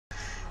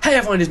Hey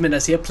everyone, it's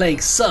Minus here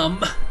playing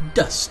some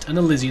Dust, an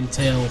Elysian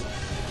tale.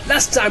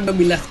 Last time when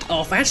we left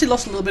off, I actually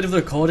lost a little bit of the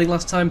recording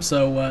last time,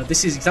 so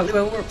this is exactly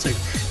where we're up to.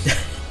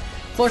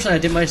 Fortunately, I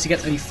didn't manage to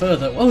get any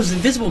further. Oh, it's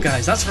invisible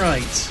guys, that's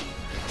right.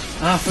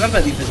 I forgot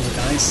about the invisible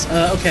guys.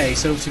 Okay,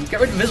 so to get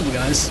rid of invisible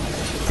guys,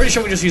 pretty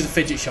sure we just use a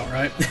fidget shot,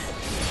 right?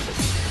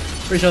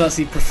 Pretty sure that's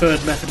the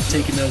preferred method of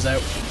taking those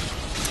out.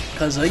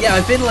 Because, yeah,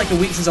 I've been like a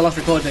week since I last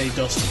recorded any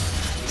Dust.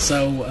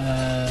 So,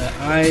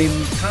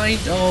 I'm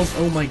kind of,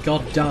 oh my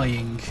god,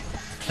 dying.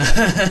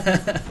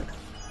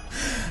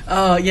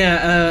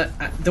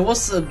 There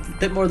was a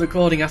bit more of the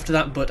recording after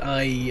that, but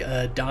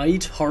I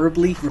died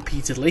horribly,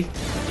 repeatedly.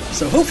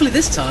 So hopefully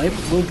this time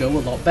will go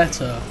a lot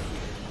better.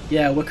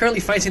 Yeah, we're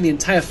currently fighting the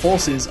entire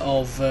forces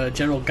of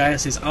General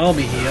Gaius's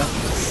army here,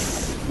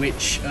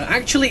 which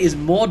actually is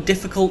more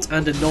difficult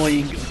and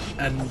annoying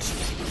and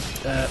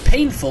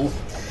painful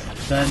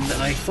than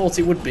I thought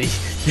it would be.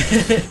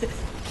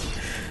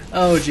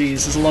 Oh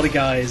jeez, there's a lot of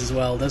guys as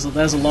well. There's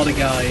a lot of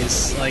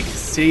guys. Like,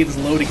 see, there's a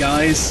load of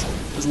guys.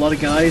 There's a lot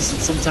of guys,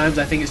 and sometimes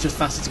I think it's just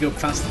faster to go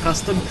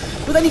past them.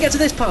 But then you get to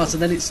this part,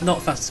 and then it's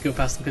not faster to go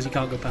past them because you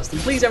can't go past them.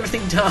 Please,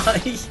 everything die!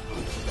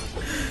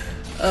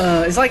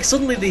 It's like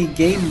suddenly the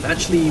game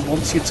actually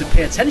wants you to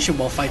pay attention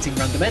while fighting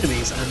random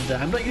enemies, and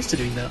I'm not used to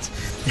doing that.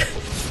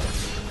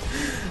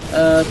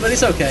 But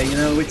it's okay, you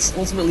know, it's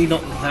ultimately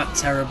not that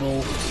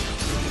terrible.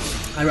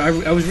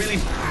 I was really...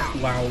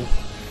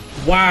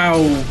 Wow,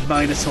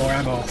 Minotaur,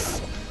 I'm off.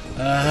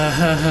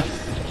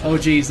 Oh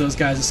geez, those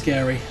guys are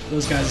scary.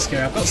 Those guys are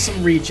scary. I've got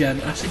some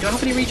regen. Actually, do I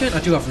have any regen? I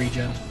do have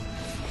regen.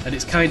 And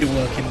it's kind of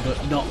working,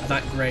 but not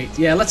that great.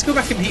 Yeah, let's go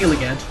back and heal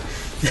again.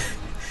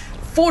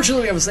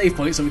 Fortunately, we have a save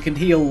point, so we can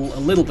heal a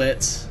little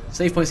bit.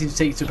 Save point seems to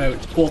take to about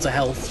quarter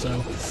health,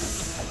 so...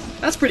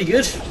 that's pretty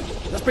good.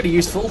 That's pretty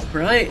useful,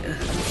 right?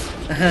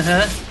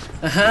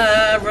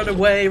 Run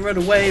away, run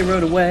away,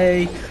 run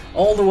away.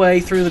 All the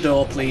way through the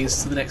door,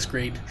 please, to the next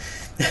screen.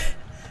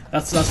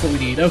 That's what we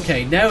need.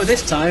 Okay, now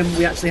this time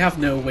we actually have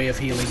no way of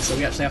healing, so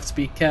we actually have to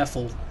be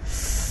careful.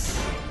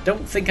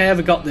 Don't think I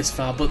ever got this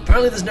far, but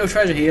apparently there's no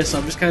treasure here, so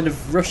I'm just kind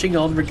of rushing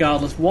on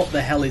regardless. What the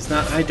hell is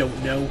that? I don't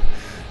know.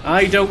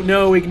 I don't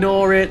know,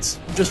 ignore it.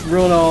 Just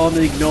run on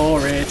and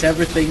ignore it.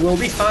 Everything will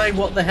be fine.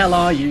 What the hell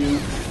are you?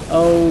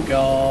 Oh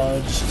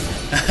god.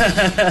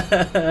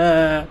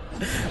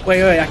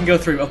 Wait, I can go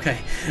through. Okay.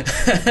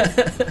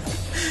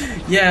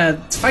 Yeah,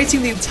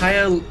 fighting the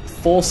entire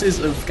forces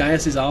of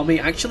Gaius's army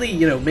actually,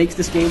 you know, makes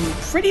this game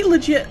pretty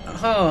legit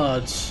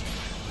hard.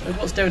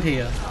 What's down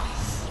here?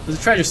 There's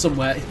a treasure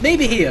somewhere.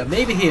 Maybe here,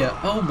 maybe here.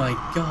 Oh my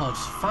god,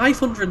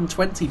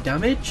 520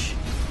 damage?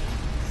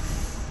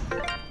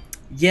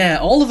 Yeah,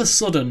 all of a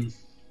sudden,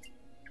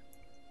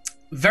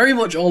 very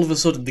much all of a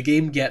sudden, the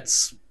game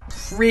gets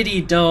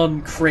pretty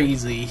darn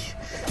crazy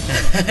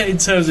in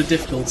terms of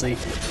difficulty.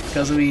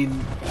 Because, I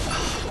mean,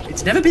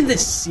 it's never been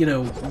this, you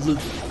know,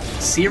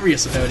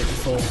 serious about it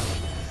before.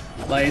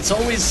 Like, it's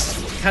always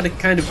had a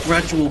kind of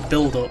gradual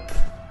build-up.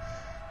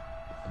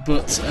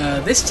 But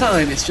this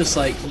time, it's just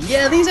like,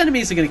 yeah, these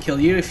enemies are going to kill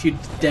you if you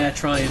dare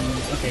try and...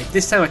 okay,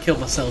 this time I killed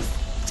myself,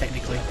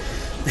 technically.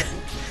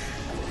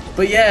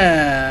 But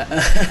yeah,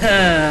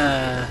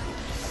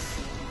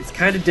 it's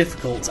kind of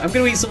difficult. I'm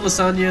going to eat some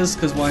lasagnas,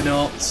 because why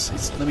not?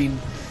 I mean,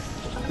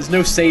 there's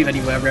no save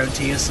anywhere around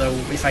here, so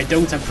if I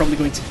don't, I'm probably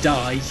going to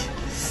die.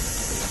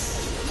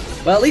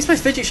 Well, at least my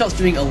fidget shot's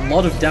doing a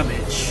lot of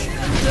damage.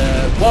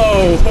 And,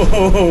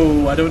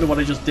 whoa! I don't know what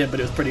I just did,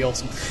 but it was pretty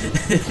awesome.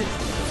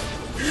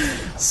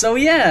 So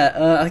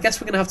yeah, I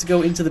guess we're going to have to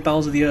go into the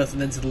bowels of the earth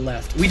and then to the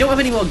left. We don't have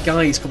any more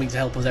guys coming to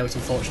help us out,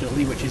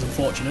 unfortunately, which is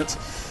unfortunate.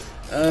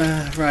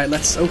 Right,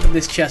 let's open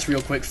this chest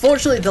real quick.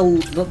 Fortunately,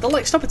 they'll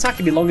like stop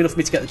attacking me long enough for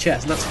me to get the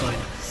chest, and that's fine.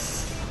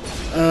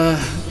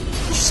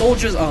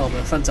 Soldier's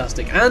armor,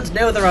 fantastic. And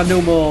now there are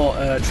no more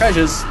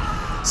treasures,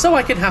 so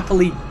I can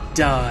happily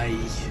die.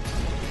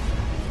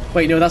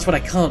 Wait, no, that's what I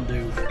can't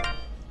do.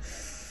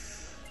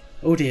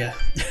 Oh dear.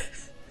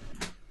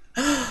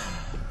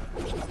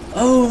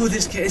 Oh,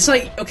 it's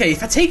like, okay,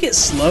 if I take it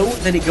slow,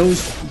 then it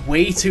goes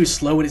way too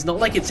slow, and it's not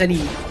like it's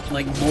any,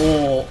 like,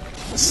 more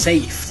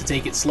safe to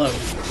take it slow.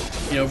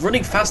 You know,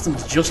 running fast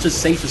is just as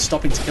safe as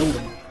stopping to kill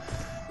them.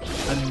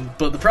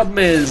 But the problem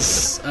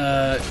is,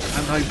 I'm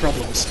having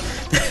problems.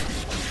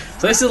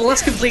 So this is the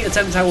last complete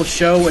attempt I will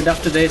show, and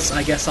after this,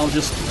 I guess I'll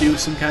just do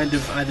some kind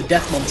of either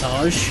death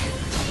montage,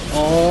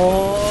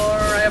 or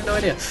I have no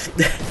idea.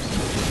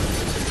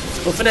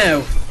 But for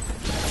now,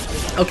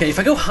 okay, if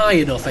I go high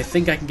enough, I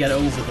think I can get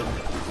over them.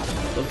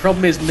 But the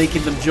problem is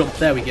making them jump.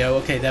 There we go.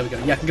 Okay, there we go.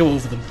 Yeah, I can go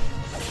over them.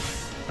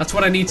 That's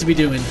what I need to be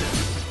doing.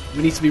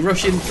 We need to be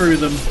rushing through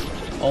them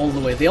all the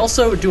way. They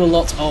also do a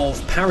lot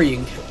of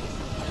parrying.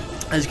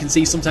 As you can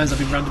see, sometimes I've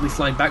been randomly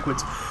flying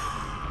backwards.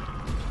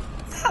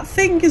 That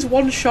thing is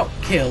one-shot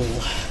kill.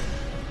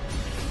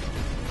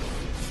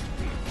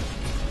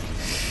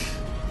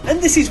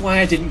 And this is why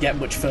I didn't get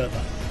much further.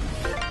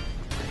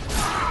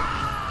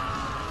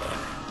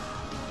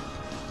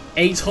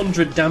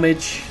 800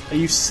 damage? Are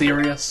you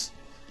serious?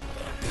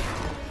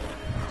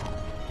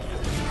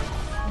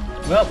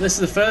 Well, this is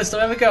the first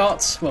I've ever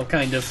got. Well,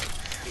 kind of.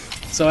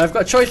 So I've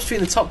got a choice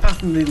between the top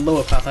path and the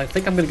lower path. I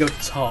think I'm going to go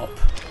top.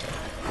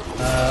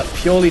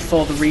 Purely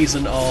for the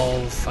reason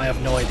of... I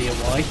have no idea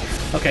why.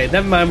 Okay,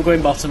 never mind, I'm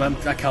going bottom.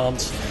 I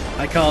can't.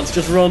 I can't.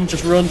 Just run,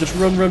 just run, just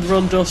run, run,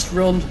 run, dust,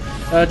 run.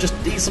 Just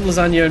eat some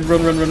lasagna and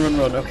run, run, run, run,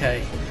 run.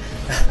 Okay.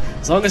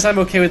 As long as I'm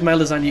okay with my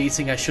lasagna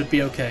eating, I should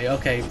be okay.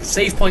 Okay,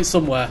 save point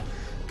somewhere.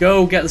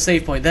 Go get the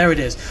save point. There it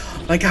is.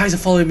 My guys are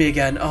following me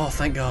again. Oh,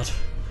 thank God.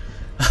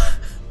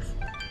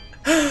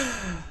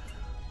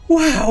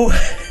 Wow.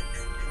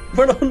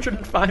 We're at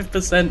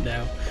 105%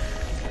 now.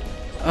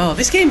 Oh,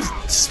 this game's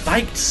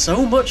spiked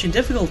so much in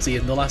difficulty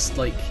in the last,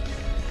 like,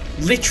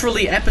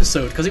 literally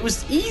episode, because it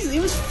was easy, it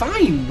was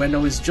fine when I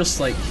was just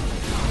like,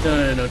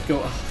 no,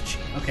 go, oh, gee.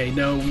 Okay,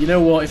 no, you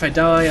know what, if I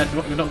die,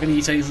 we're not going to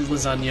eat any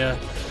lasagna,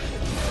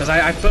 because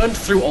I burned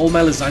through all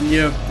my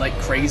lasagna like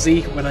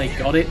crazy when I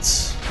got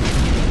it.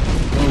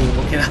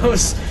 Oh, okay, that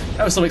was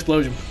some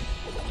explosion.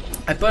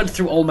 I burned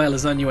through all my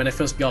lasagna when I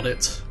first got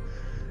it,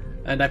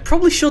 and I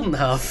probably shouldn't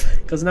have,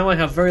 because now I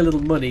have very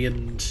little money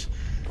and,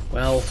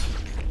 well,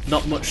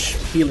 not much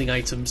healing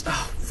items.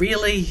 Oh,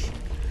 really?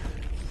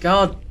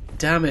 God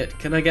damn it.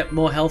 Can I get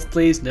more health,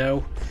 please?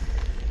 No.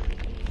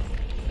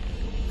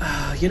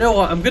 You know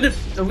what? I'm gonna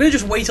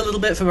just wait a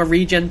little bit for my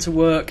regen to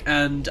work,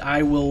 and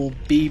I will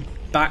be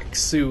back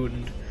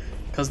soon.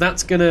 Because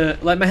that's gonna...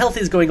 Like, my health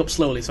is going up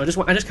slowly, so I just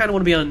kind of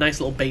want to be on a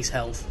nice little base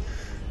health.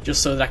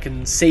 Just so that I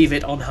can save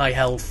it on high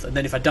health, and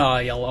then if I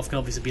die, I can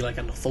obviously be like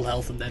on full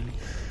health, and then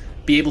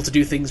be able to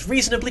do things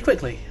reasonably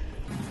quickly.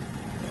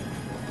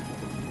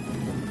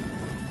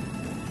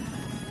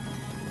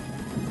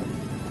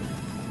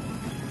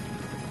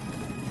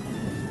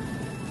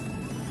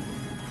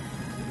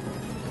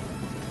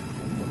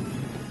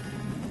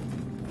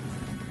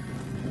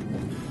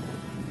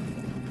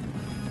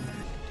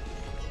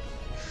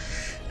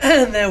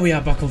 And there we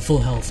are, back on full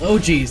health. Oh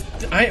geez,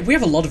 we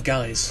have a lot of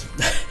guys.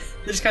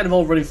 They're just kind of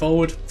all running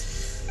forward.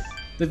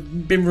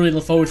 They've been running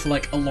forward for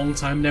like a long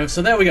time now.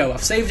 So there we go,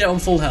 I've saved it on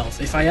full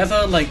health. If I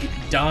ever like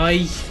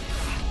die,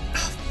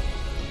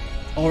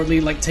 or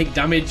like take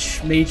damage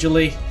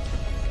majorly,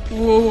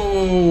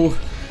 whoa,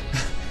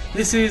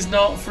 this is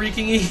not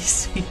freaking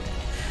easy.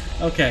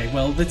 Okay,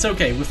 well it's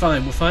okay, we're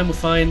fine, we're fine, we're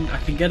fine. I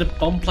can get a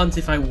bomb plant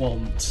if I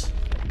want.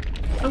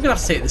 I'm gonna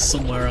have to take this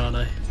somewhere, aren't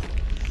I?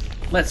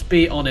 Let's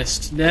be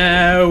honest.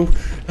 No!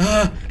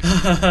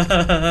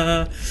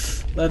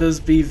 Let us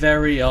be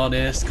very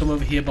honest. Come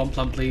over here, bomb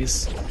plant,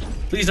 please.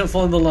 Please don't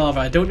fall in the lava.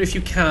 I don't know if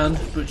you can,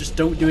 but just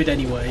don't do it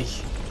anyway.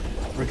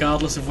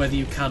 Regardless of whether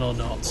you can or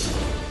not.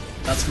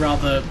 That's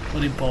rather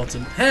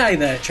unimportant. Hey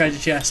there, treasure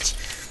chest!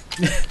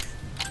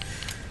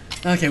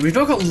 Okay, we've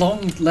not got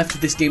long left of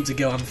this game to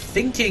go. I'm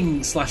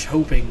thinking /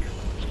 hoping.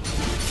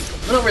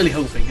 I'm not really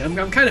hoping. I'm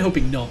kind of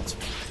hoping not.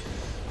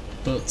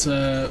 But,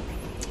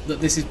 that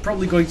this is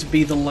probably going to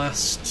be the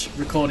last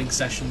recording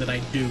session that I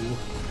do.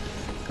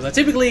 Because I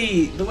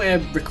typically, the way I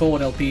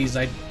record LPs,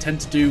 I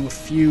tend to do a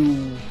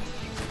few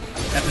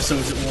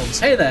episodes at once.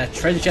 Hey there,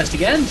 treasure chest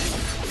again!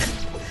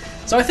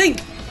 So I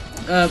think,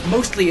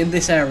 mostly in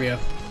this area,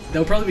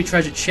 there'll probably be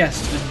treasure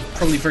chests and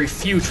probably very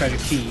few treasure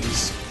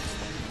keys.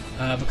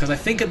 Because I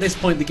think at this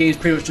point the game's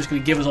pretty much just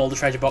going to give us all the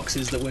treasure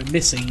boxes that we're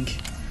missing.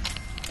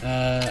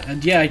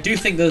 And yeah, I do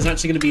think there's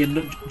actually going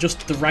to be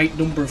just the right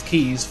number of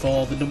keys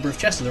for the number of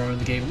chests there are in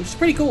the game, which is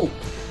pretty cool.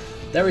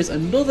 There is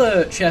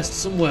another chest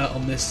somewhere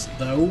on this,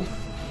 though.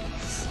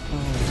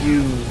 Oh,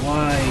 you,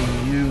 why,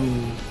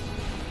 you...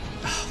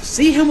 Oh,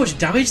 see how much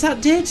damage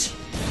that did?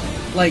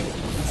 Like,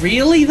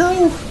 really,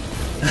 though?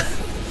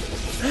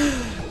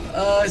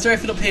 Is there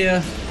anything up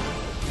here?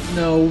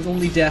 No,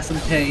 only death and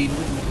pain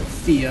and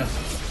fear.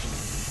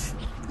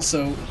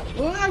 So,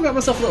 well, I've got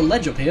myself a little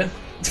ledge up here.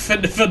 For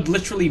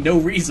literally no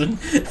reason.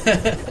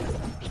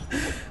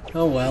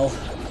 Oh well.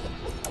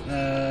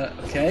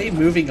 Okay,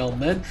 moving on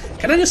then.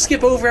 Can I just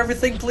skip over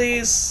everything,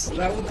 please?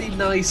 That would be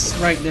nice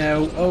right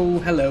now. Oh,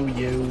 hello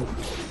you.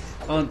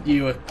 Aren't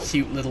you a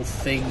cute little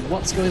thing?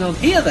 What's going on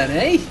here then,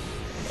 eh?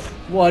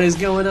 What is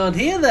going on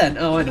here then?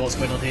 Oh, I know what's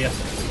going on here.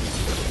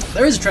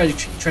 There is a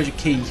treasure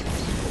key,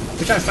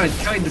 which I find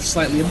kind of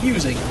slightly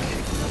amusing.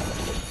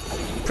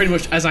 Pretty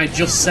much as I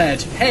just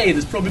said, hey,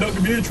 there's probably not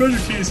going to be any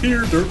treasure keys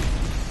here, Dirk.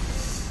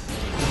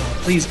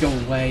 Please go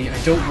away. I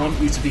don't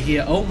want you to be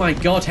here. Oh my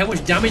god, how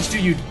much damage do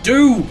you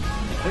do?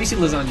 At least in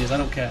lasagnas, I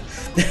don't care.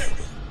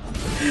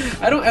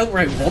 I don't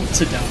outright want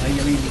to die.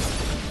 I mean...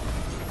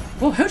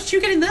 Well, how did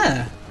you get in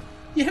there?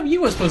 Yeah, you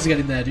were supposed to get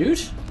in there,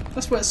 dude.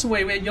 That's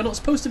somewhere where you're not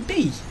supposed to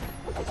be.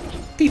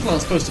 People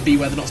aren't supposed to be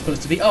where they're not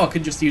supposed to be. Oh, I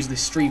can just use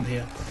this stream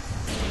here.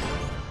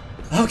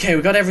 Okay,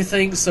 we got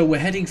everything, so we're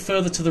heading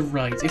further to the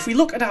right. If we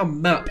look at our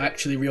map,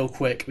 actually, real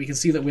quick, we can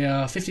see that we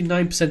are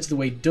 59% of the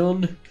way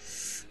done.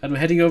 And we're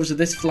heading over to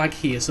this flag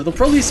here, so there'll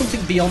probably be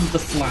something beyond the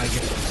flag.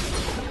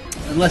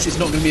 Unless it's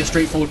not going to be a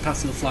straightforward path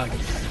to the flag.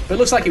 But it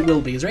looks like it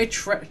will be. Is there any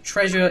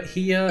treasure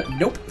here?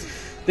 Nope.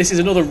 This is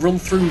another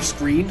run-through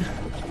screen.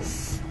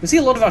 We see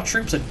a lot of our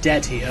troops are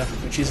dead here,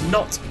 which is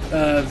not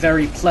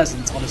very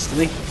pleasant,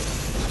 honestly.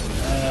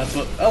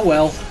 But, oh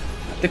well.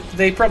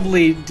 They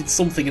probably did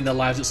something in their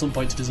lives at some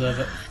point to deserve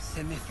it.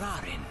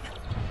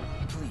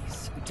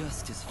 Please,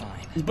 dust is fine.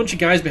 There's a bunch of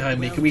guys behind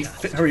me. Can we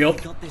hurry up?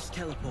 We got this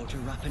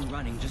teleporter up and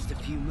running just a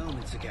few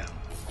moments ago.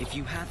 If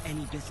you have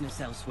any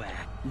business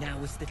elsewhere, now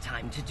is the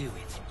time to do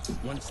it.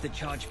 Once the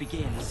charge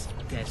begins,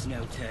 there's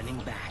no turning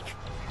back.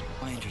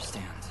 I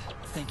understand.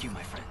 Thank you,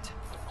 my friend.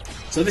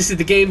 So this is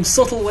the game's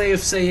subtle way of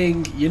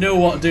saying, you know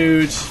what,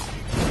 dude?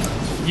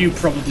 You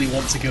probably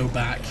want to go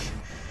back.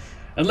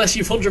 Unless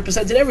you've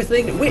 100%ed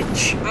everything,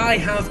 which I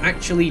have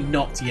actually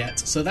not yet.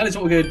 So that is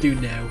what we're going to do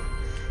now.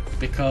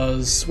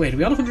 Because, wait, are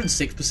we on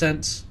 106%?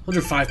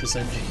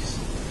 105%,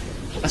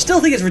 jeez. I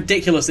still think it's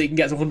ridiculous that you can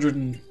get to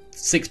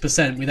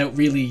 106% without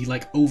really,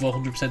 like, over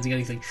 100%ing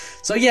anything.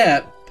 So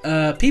yeah,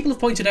 people have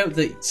pointed out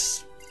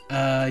that,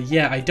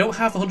 yeah, I don't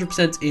have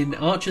 100% in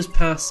Archer's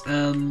Pass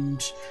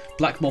and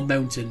Blackmore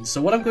Mountains. So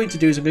what I'm going to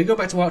do is I'm going to go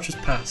back to Archer's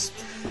Pass,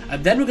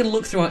 and then we're going to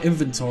look through our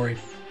inventory.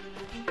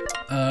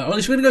 Or at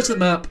least we're going to go to the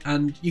map,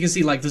 and you can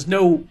see, like, there's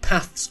no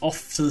paths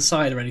off to the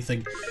side or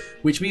anything,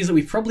 which means that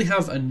we probably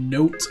have a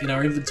note in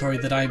our inventory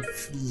that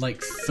I've,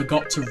 like,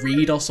 forgot to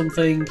read or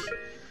something.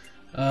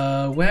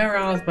 Where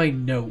are my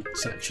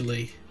notes,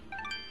 actually?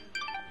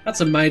 That's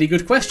a mighty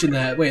good question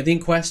there. Wait, the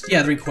inquest?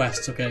 Yeah, they're in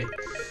quests, okay.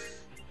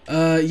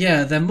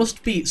 Yeah, there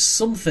must be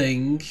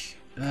something,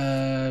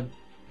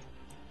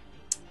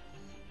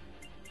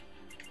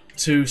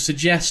 to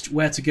suggest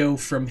where to go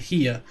from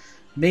here.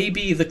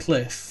 Maybe the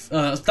cliff.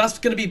 That's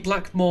going to be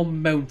Blackmore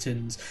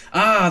Mountains.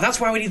 Ah, that's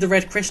why we need the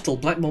red crystal.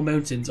 Blackmore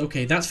Mountains.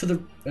 Okay, that's for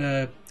the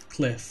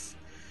cliff.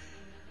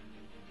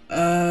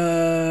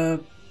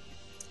 Don't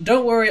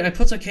worry, I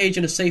put her cage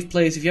in a safe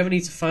place. If you ever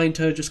need to find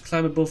her, just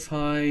climb above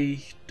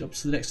high, up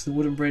to the next to the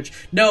wooden bridge.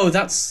 No,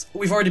 that's...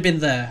 We've already been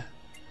there.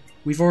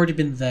 We've already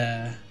been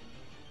there.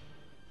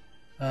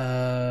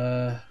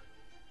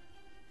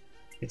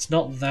 It's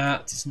not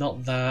that. It's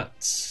not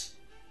that.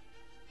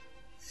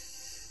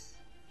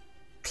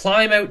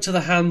 Climb out to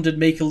the hand and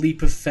make a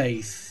leap of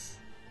faith.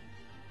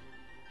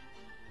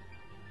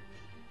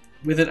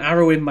 With an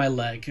arrow in my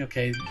leg.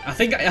 Okay, I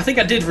think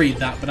I did read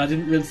that, but I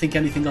didn't really think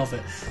anything of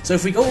it. So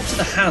if we go up to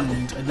the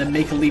hand and then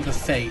make a leap of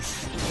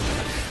faith,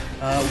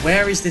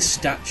 where is this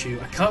statue?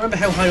 I can't remember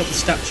how high up the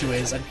statue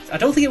is. I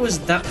don't think it was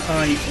that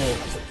high up.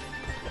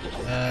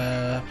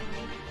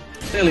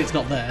 Clearly it's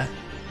not there.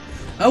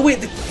 Oh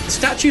wait, the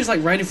statue is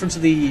like right in front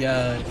of the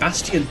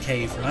Bastion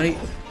Cave, right?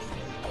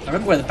 I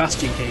remember where the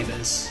Bastion Cave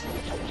is.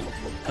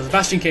 Because the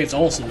Bastion Cave's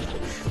awesome.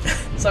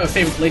 It's like my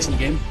favourite place in the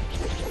game.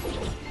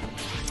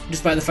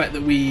 Despite the fact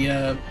that we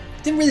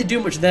didn't really do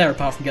much there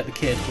apart from get the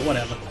kid, but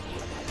whatever.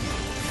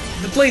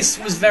 The place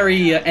was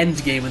very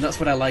end game, and that's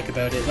what I like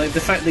about it. Like the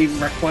fact they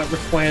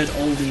required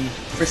all the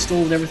crystal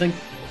and everything.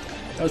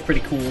 That was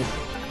pretty cool.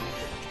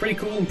 Pretty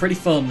cool and pretty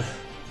fun.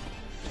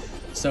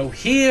 So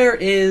here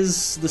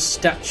is the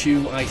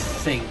statue, I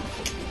think.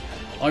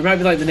 Or it might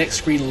be like the next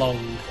screen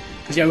along.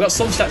 Because yeah, we've got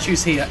some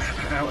statues here.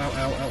 Ow, ow,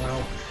 ow, ow,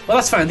 ow. Well,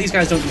 that's fine. These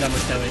guys don't do that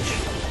much damage.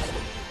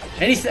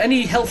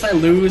 Any health I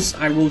lose,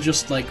 I will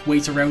just like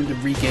wait around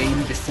and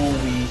regain before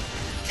we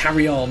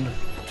carry on.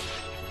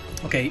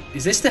 Okay,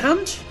 is this the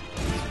hand?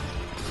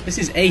 This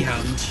is a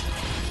hand.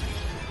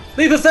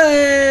 Leap of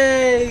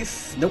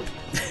faith! Nope.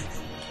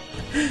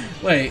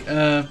 Wait,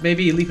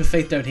 maybe leap of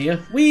faith down here.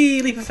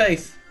 Whee! Leap of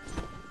faith.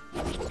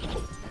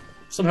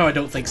 Somehow I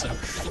don't think so.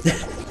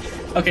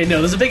 Okay, no,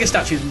 there's a bigger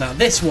statue than that.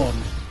 This one.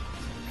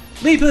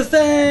 Leap of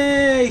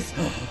faith!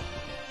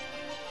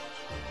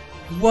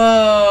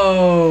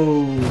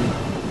 Whoa!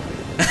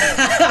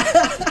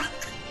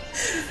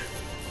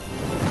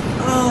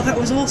 Oh, that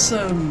was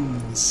awesome!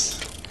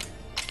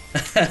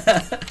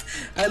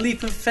 I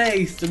leap of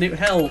faith and it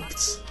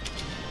helped.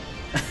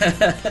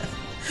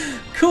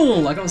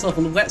 Cool! I got myself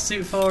a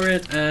wetsuit for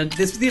it, and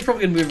these are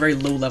probably going to be very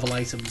low level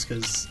items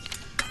because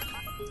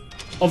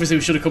obviously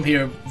we should have come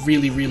here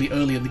really, really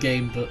early in the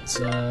game. But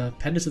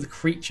pendant of the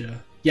creature,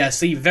 yeah.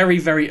 See, very,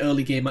 very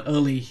early game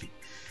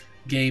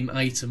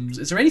items.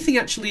 Is there anything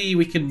actually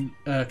we can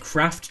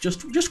craft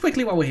just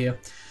quickly while we're here?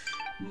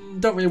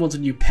 Don't really want a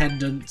new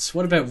pendant.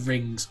 What about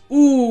rings?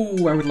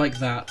 Ooh, I would like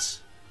that.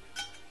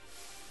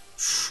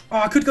 Oh,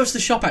 I could go to the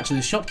shop actually.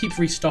 The shop keeps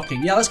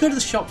restocking. Yeah, let's go to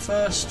the shop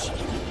first.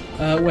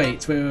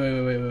 Wait.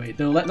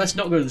 No, let's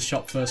not go to the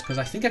shop first because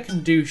I think I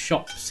can do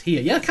shops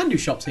here. Yeah, I can do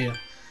shops here.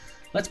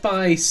 Let's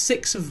buy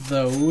 6 of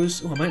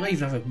those. Oh, I might not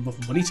even have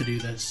enough money to do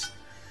this.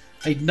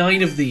 I need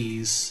 9 of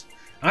these.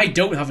 I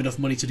don't have enough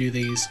money to do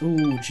these.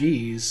 Oh,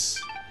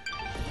 jeez.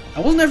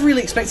 I wasn't ever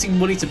really expecting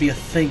money to be a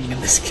thing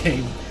in this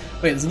game.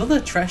 Wait, there's another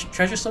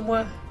treasure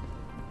somewhere?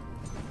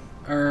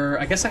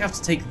 I guess I have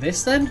to take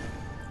this then?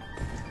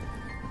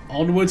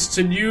 Onwards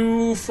to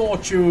new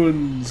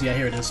fortunes! Yeah,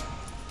 here it is.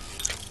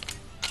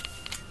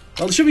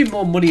 Well, there should be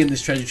more money in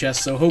this treasure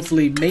chest, so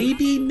hopefully,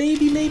 maybe,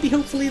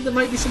 hopefully there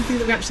might be something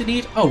that we actually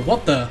need. Oh,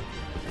 what the?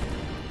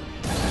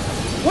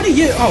 What are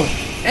you? Oh,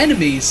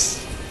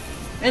 enemies.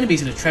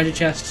 Enemies in a treasure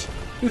chest.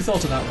 Who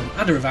thought of that one?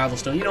 And a revival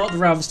stone. You know what? The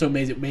revival stone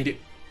made it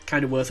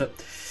kind of worth it.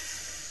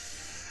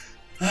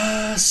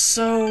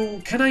 So,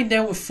 can I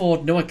now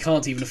afford... No, I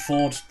can't even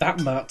afford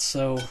that mat,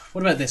 so...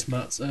 What about this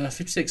mat?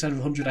 56 out of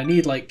 100. I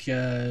need, like,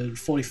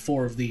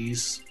 44 of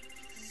these.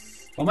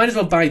 I might as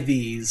well buy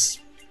these.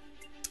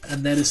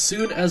 And then as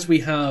soon as we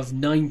have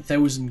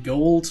 9,000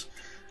 gold,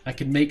 I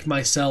can make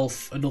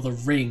myself another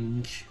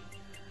ring,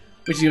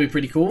 which is going to be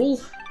pretty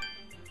cool.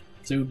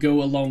 To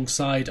go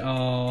alongside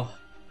our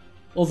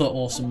other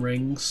awesome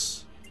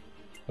rings.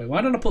 Wait,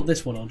 why don't I put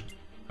this one on?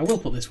 I will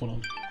put this one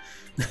on.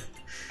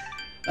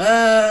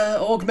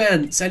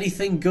 Augments.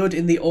 Anything good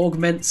in the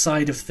augment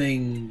side of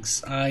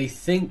things? I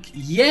think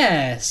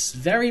yes,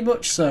 very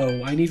much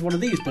so. I need one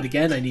of these, but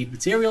again, I need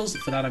materials.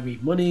 For that I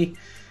need money.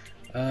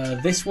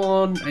 This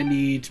one, I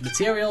need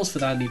materials. For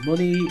that I need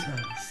money.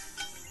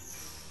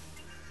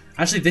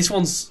 Actually, this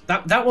one's...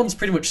 That one's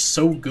pretty much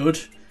so good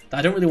that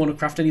I don't really want to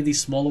craft any of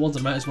these smaller ones.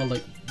 I might as well,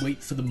 like,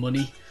 wait for the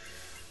money.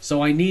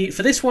 So I need...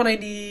 For this one, I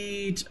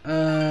need...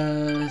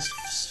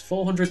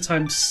 400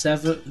 times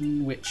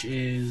 7, which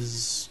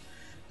is...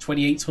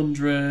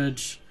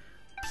 2,800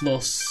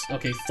 plus...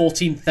 Okay,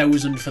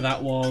 14,000 for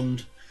that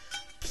one.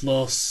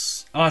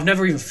 Plus... Oh, I've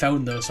never even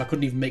found those, so I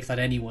couldn't even make that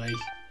anyway.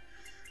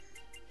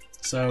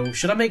 So,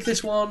 should I make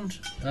this one?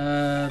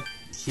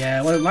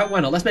 Yeah, why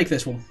not? Let's make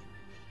this one.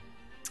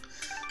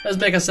 Let's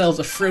make ourselves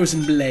a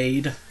frozen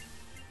blade.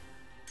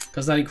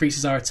 Because that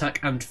increases our attack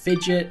and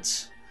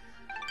fidget.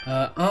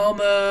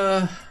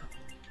 Armor...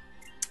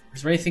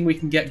 Is there anything we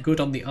can get good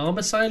on the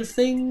armor side of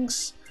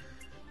things?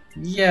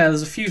 Yeah,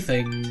 there's a few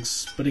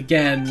things. But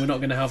again, we're not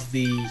going to have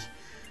the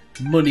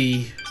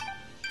money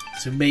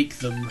to make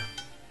them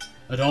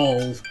at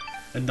all.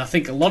 And I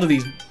think a lot of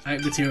these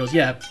materials,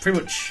 yeah, pretty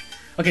much...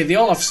 Okay, they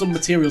all have some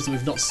materials that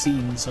we've not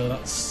seen, so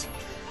that's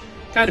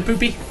kind of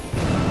poopy.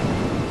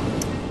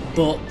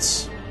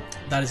 But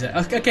that is it.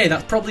 Okay,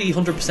 that's probably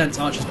 100%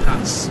 Archer's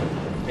Pass,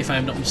 if I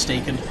am not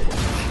mistaken.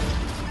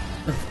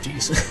 Oh,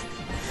 jeez.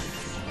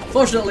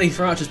 Fortunately,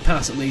 for Archer's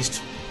Pass at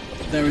least,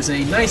 there is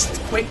a nice,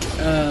 quick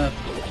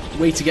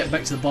way to get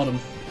back to the bottom.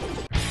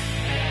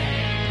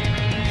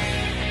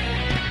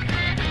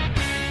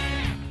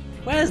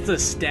 Where's the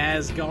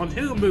stairs gone?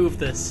 Who moved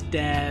the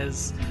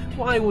stairs?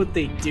 Why would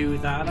they do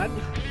that?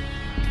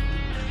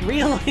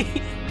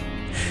 Really?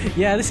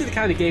 Yeah, this is the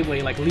kind of game where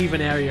you like leave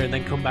an area and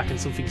then come back and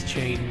something's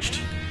changed.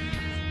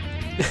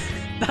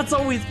 That's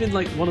always been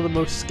like one of the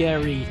most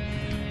scary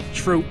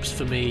tropes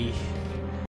for me